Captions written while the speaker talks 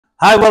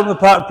Hi, welcome to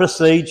Part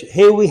Prestige.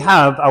 Here we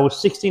have our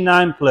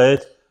 69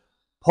 plate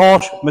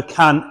Porsche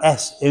Macan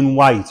S in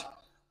white.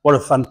 What a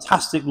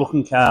fantastic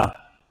looking car.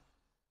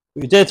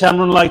 With your daytime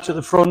run lights at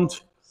the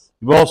front,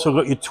 you've also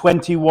got your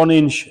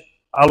 21-inch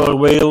alloy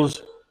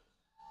wheels,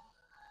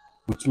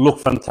 which look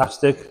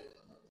fantastic.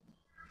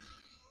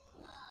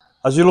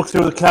 As you look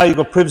through the car, you've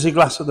got privacy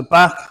glass at the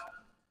back,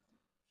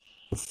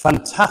 a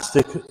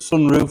fantastic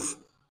sunroof.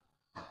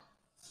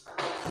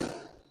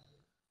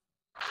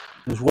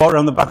 Just walk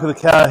around the back of the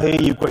car here,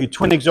 you've got your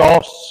twin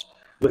exhausts,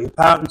 you've got your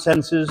parking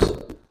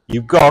sensors,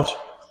 you've got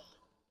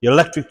your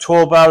electric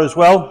tow bar as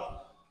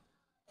well,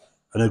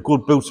 and a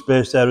good boot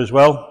space there as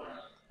well,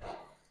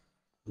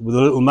 with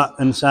a little mat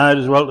inside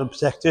as well to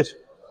protect it.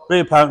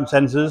 Rear parking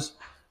sensors.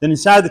 Then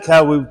inside the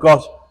car we've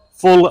got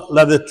full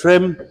leather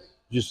trim,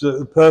 just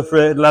the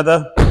perforated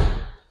leather.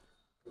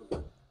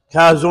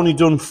 Car's only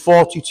done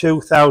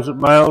 42,000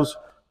 miles,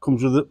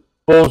 comes with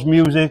Bose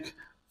music,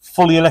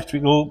 fully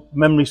electrical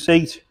memory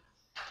seat.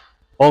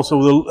 Also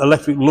with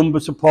electric lumbar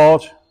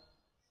support,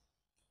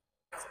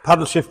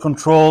 paddle shift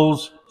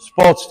controls,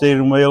 sports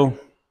steering wheel.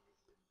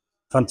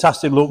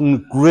 Fantastic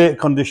looking, great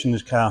condition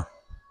this car.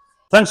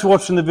 Thanks for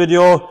watching the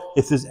video.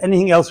 If there's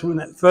anything else we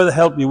can further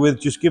help you with,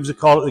 just give us a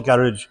call at the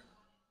garage.